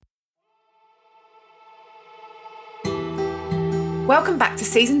Welcome back to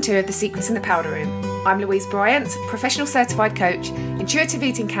Season 2 of The Secrets in the Powder Room. I'm Louise Bryant, professional certified coach, intuitive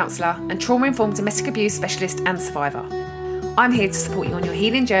eating counsellor and trauma-informed domestic abuse specialist and survivor. I'm here to support you on your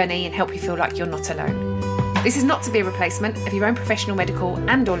healing journey and help you feel like you're not alone. This is not to be a replacement of your own professional medical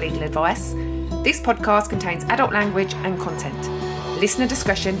and or legal advice. This podcast contains adult language and content. Listener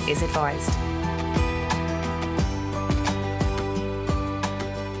discretion is advised.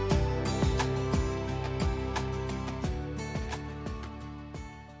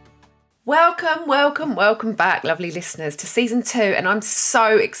 Welcome back, lovely listeners, to Season 2. And I'm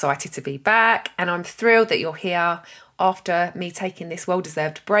so excited to be back, and I'm thrilled that you're here after me taking this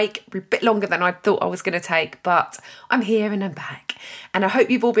well-deserved break. A bit longer than I thought I was going to take, but I'm here and I'm back. And I hope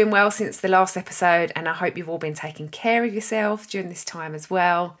you've all been well since the last episode, and I hope you've all been taking care of yourself during this time as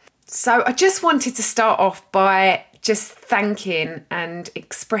well. So I just wanted to start off by just thanking and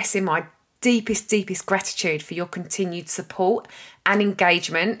expressing my deepest gratitude for your continued support and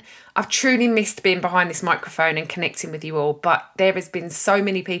engagement. I've truly missed being behind this microphone and connecting with you all, but there has been so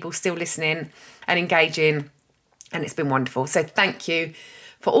many people still listening and engaging, and it's been wonderful. So thank you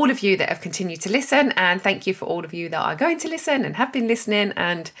for all of you that have continued to listen, and thank you for all of you that are going to listen and have been listening.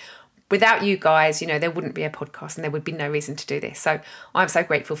 And without you guys, there wouldn't be a podcast and there would be no reason to do this. So I'm so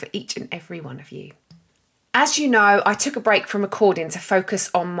grateful for each and every one of you. As you know, I took a break from recording to focus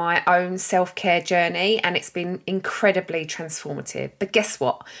on my own self-care journey, and it's been incredibly transformative. But guess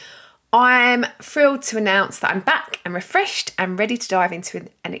what? I'm thrilled to announce that I'm back and refreshed and ready to dive into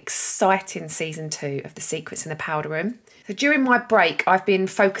an exciting Season 2 of The Secrets in the Powder Room. So during my break, I've been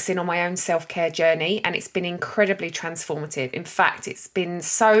focusing on my own self-care journey, and it's been incredibly transformative. In fact, it's been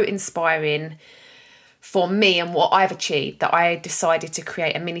so inspiring for me and what I've achieved that I decided to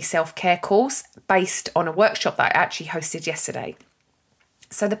create a mini self-care course based on a workshop that I actually hosted yesterday.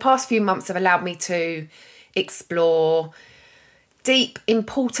 So the past few months have allowed me to explore deep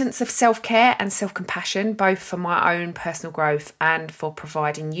importance of self-care and self-compassion, both for my own personal growth and for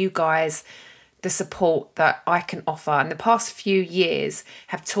providing you guys the support that I can offer. And the past few years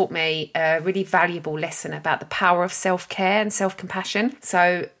have taught me a really valuable lesson about the power of self-care and self-compassion.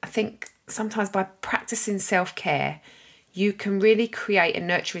 So I think sometimes by practicing self-care, you can really create a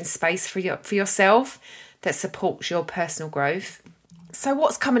nurturing space for yourself that supports your personal growth. So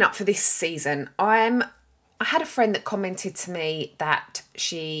what's coming up for this season? I had a friend that commented to me that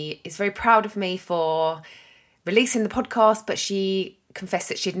she is very proud of me for releasing the podcast, but she confessed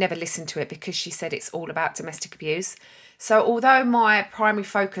that she'd never listened to it because she said it's all about domestic abuse. So although my primary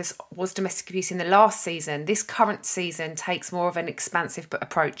focus was domestic abuse in the last season, this current season takes more of an expansive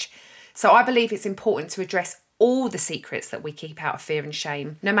approach. So I believe it's important to address all the secrets that we keep out of fear and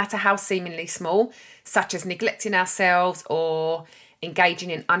shame, no matter how seemingly small, such as neglecting ourselves or engaging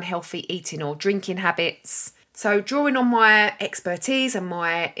in unhealthy eating or drinking habits. So drawing on my expertise and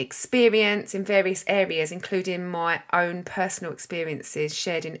my experience in various areas, including my own personal experiences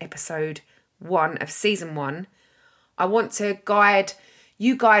shared in episode 1 of season 1, I want to guide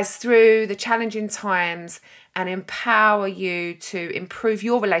you guys through the challenging times and empower you to improve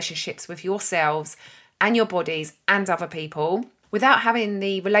your relationships with yourselves and your bodies and other people without having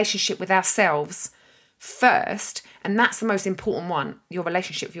the relationship with ourselves first. And that's the most important one, your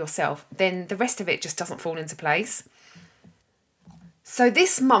relationship with yourself. Then the rest of it just doesn't fall into place. So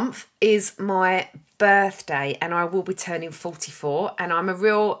this month is my birthday and I will be turning 44, and I'm a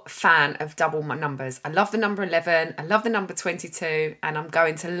real fan of double my numbers. I love the number 11, I love the number 22, and I'm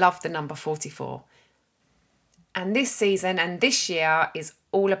going to love the number 44. And this season and this year is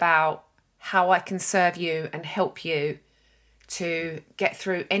all about how I can serve you and help you to get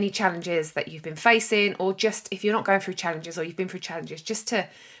through any challenges that you've been facing, or just if you're not going through challenges or you've been through challenges, just to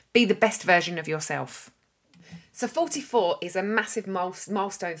be the best version of yourself. So 44 is a massive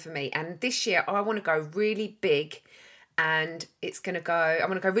milestone for me, and this year I want to go really big, and I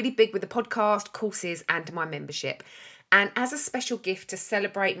want to go really big with the podcast, courses and my membership. And as a special gift to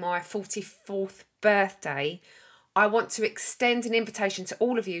celebrate my 44th birthday, I want to extend an invitation to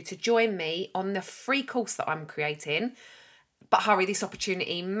all of you to join me on the free course that I'm creating. But hurry, this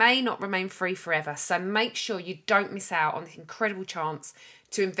opportunity may not remain free forever. So make sure you don't miss out on this incredible chance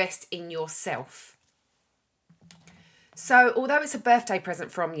to invest in yourself. So although it's a birthday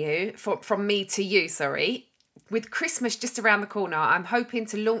present from me to you, with Christmas just around the corner, I'm hoping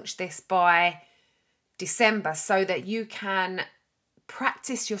to launch this by December so that you can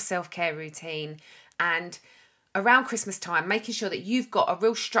practice your self-care routine, and around Christmas time, making sure that you've got a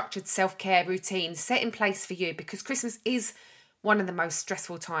real structured self-care routine set in place for you, because Christmas is one of the most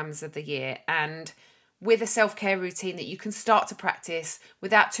stressful times of the year. And with a self-care routine that you can start to practice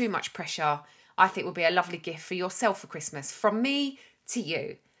without too much pressure, I think will be a lovely gift for yourself for Christmas, from me to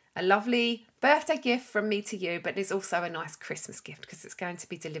you. A lovely birthday gift from me to you, but it's also a nice Christmas gift because it's going to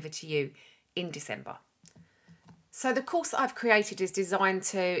be delivered to you in December. So the course that I've created is designed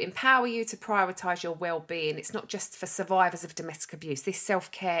to empower you to prioritise your well-being. It's not just for survivors of domestic abuse. This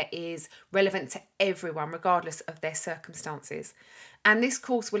self-care is relevant to everyone, regardless of their circumstances. And this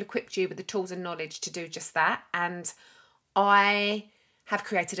course will equip you with the tools and knowledge to do just that. And I have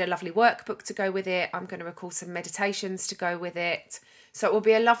created a lovely workbook to go with it. I'm going to record some meditations to go with it. So it will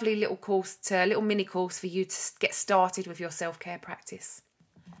be a lovely little course, a little mini course for you to get started with your self-care practice.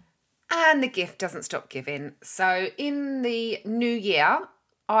 And the gift doesn't stop giving. So in the new year,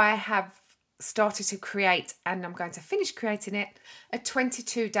 I have started to create, and I'm going to finish creating it, a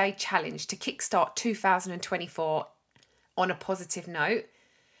 22-day challenge to kickstart 2024 on a positive note.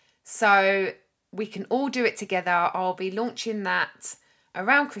 So we can all do it together. I'll be launching that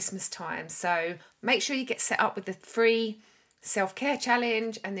around Christmas time. So make sure you get set up with the free self-care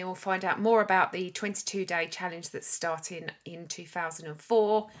challenge, and then we'll find out more about the 22-day challenge that's starting in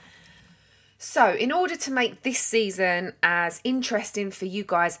 2004. So in order to make this season as interesting for you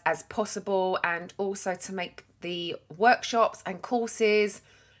guys as possible, and also to make the workshops and courses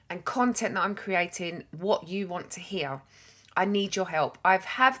and content that I'm creating what you want to hear, I need your help. I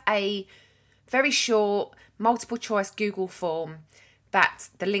have a very short multiple choice Google form that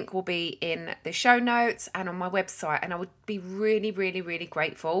the link will be in the show notes and on my website, and I would be really, really, really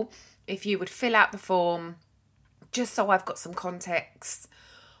grateful if you would fill out the form, just so I've got some context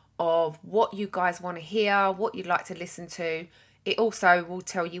of what you guys want to hear, what you'd like to listen to. It also will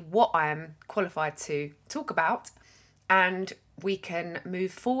tell you what I am qualified to talk about, and we can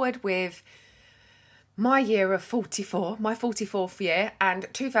move forward with my year of 44, my 44th year, and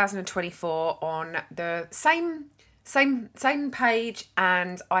 2024 on the same page,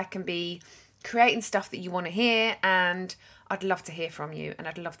 and I can be creating stuff that you want to hear, and I'd love to hear from you, and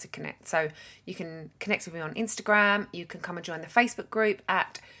I'd love to connect. So you can connect with me on Instagram. You can come and join the Facebook group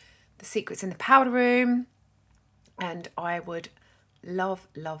at The Secrets in the Powder Room, and I would love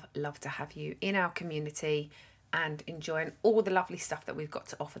to have you in our community and enjoying all the lovely stuff that we've got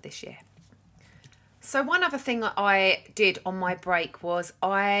to offer this year. So one other thing that I did on my break was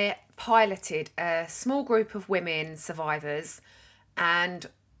I piloted a small group of women survivors and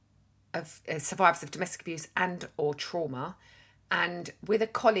of survivors of domestic abuse and or trauma, and with a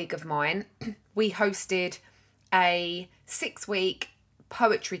colleague of mine we hosted a 6-week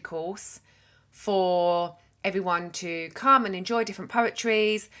poetry course for everyone to come and enjoy different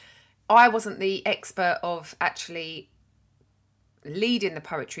poetries. I wasn't the expert of actually leading the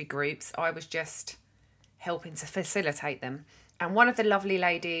poetry groups. I was just helping to facilitate them. And one of the lovely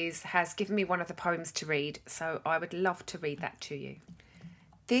ladies has given me one of the poems to read, so I would love to read that to you.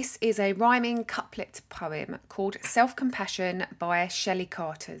 This is a rhyming couplet poem called Self-Compassion by Shelley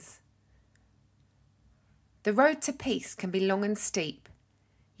Carters. The road to peace can be long and steep.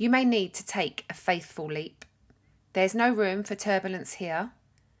 You may need to take a faithful leap. There's no room for turbulence here,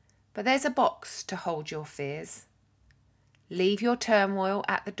 but there's a box to hold your fears. Leave your turmoil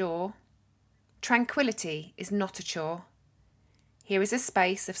at the door. Tranquility is not a chore. Here is a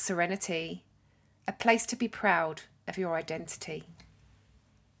space of serenity, a place to be proud of your identity.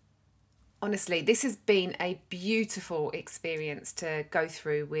 Honestly, this has been a beautiful experience to go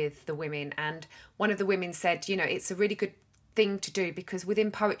through with the women. And one of the women said, you know, it's a really good thing to do because within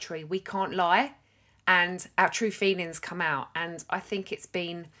poetry, we can't lie and our true feelings come out. And I think it's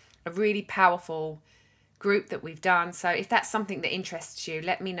been a really powerful group that we've done. So if that's something that interests you,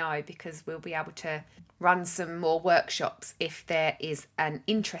 let me know, because we'll be able to run some more workshops if there is an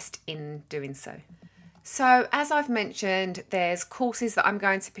interest in doing so. So as I've mentioned, there's courses that I'm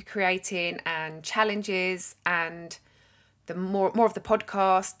going to be creating and challenges and the more of the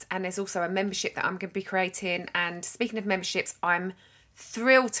podcast, and there's also a membership that I'm going to be creating. And speaking of memberships, I'm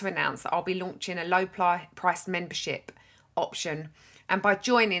thrilled to announce that I'll be launching a low priced membership option, and by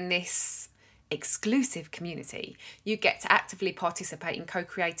joining this exclusive community, you get to actively participate in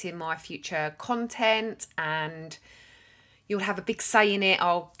co-creating my future content, and you'll have a big say in it.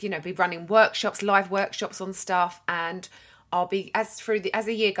 I'll, be running workshops, live workshops on stuff, and I'll be as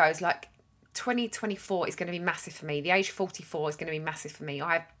the year goes, like 2024 is going to be massive for me. The age 44 is going to be massive for me.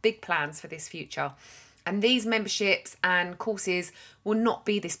 I have big plans for this future. And these memberships and courses will not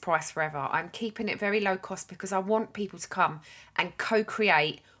be this price forever. I'm keeping it very low cost because I want people to come and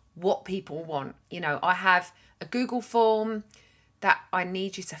co-create what people want. I have a Google form that I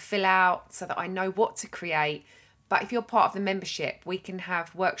need you to fill out so that I know what to create. But if you're part of the membership, we can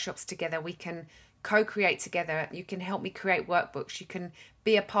have workshops together. We can co-create together. You can help me create workbooks. You can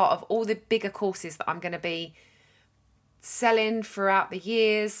be a part of all the bigger courses that I'm going to be selling throughout the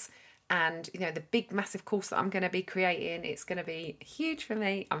years. And, you know, the big, massive course that I'm going to be creating, it's going to be huge for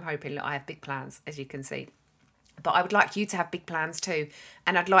me. I'm hoping that I have big plans, as you can see. But I would like you to have big plans too.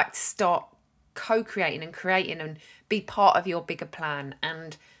 And I'd like to start co-creating and creating and be part of your bigger plan.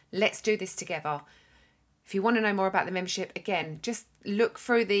 And let's do this together. If you want to know more about the membership, again, just look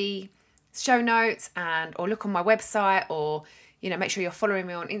through the show notes or look on my website, or, you know, make sure you're following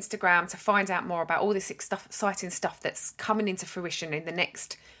me on Instagram to find out more about all this exciting stuff that's coming into fruition in the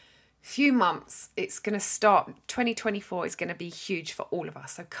next few months. It's going to start 2024 is going to be huge for all of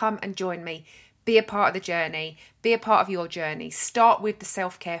us. So come and join me, be a part of the journey, be a part of your journey. Start with the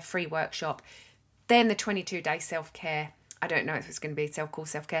self-care free workshop, then the 22-day self-care. I don't know if it's going to be called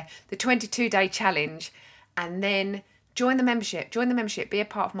self-care, the 22-day challenge, and then join the membership, be a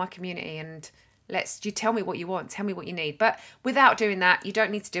part of my community, and you tell me what you want, tell me what you need. But without doing that, you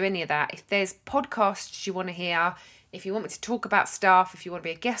don't need to do any of that. If there's podcasts you want to hear, if you want me to talk about stuff, if you want to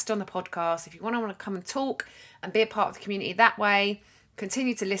be a guest on the podcast, if you want to come and talk and be a part of the community that way,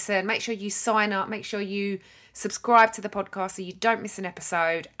 continue to listen. Make sure you sign up. Make sure you subscribe to the podcast so you don't miss an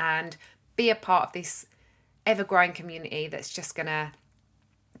episode, and be a part of this ever-growing community that's just going to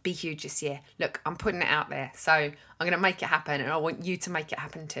be huge this year. Look, I'm putting it out there. So I'm going to make it happen, and I want you to make it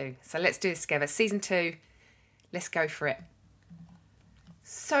happen too. So let's do this together. Season 2, let's go for it.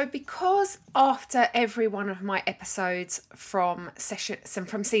 So because after every one of my episodes from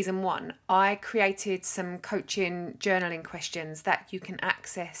season 1, I created some coaching journaling questions that you can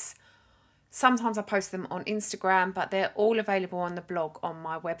access. Sometimes I post them on Instagram, but they're all available on the blog on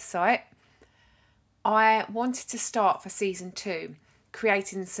my website. I wanted to start for season 2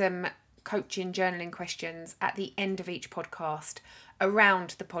 creating some coaching journaling questions at the end of each podcast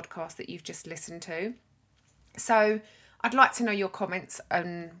around the podcast that you've just listened to. So I'd like to know your comments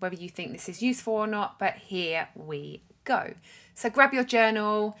on whether you think this is useful or not, but here we go. So grab your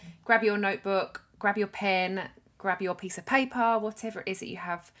journal, grab your notebook, grab your pen, grab your piece of paper, whatever it is that you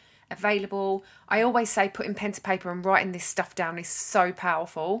have available. I always say putting pen to paper and writing this stuff down is so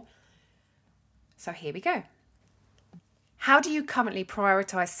powerful. So here we go. How do you currently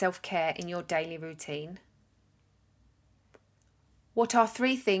prioritise self-care in your daily routine? What are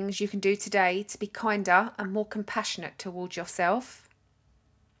 3 things you can do today to be kinder and more compassionate towards yourself?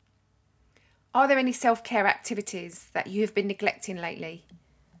 Are there any self-care activities that you have been neglecting lately?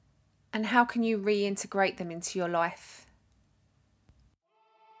 And how can you reintegrate them into your life?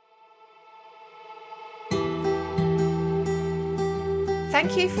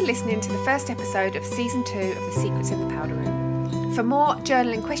 Thank you for listening to the first episode of Season 2 of The Secrets of the Powder Room. For more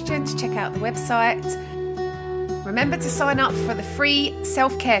journaling questions, check out the website. Remember to sign up for the free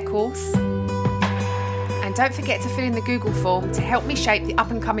self-care course. And don't forget to fill in the Google form to help me shape the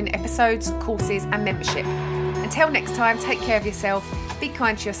up-and-coming episodes, courses and membership. Until next time, take care of yourself, be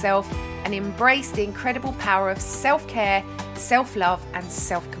kind to yourself, and embrace the incredible power of self-care, self-love and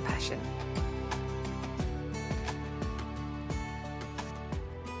self-compassion.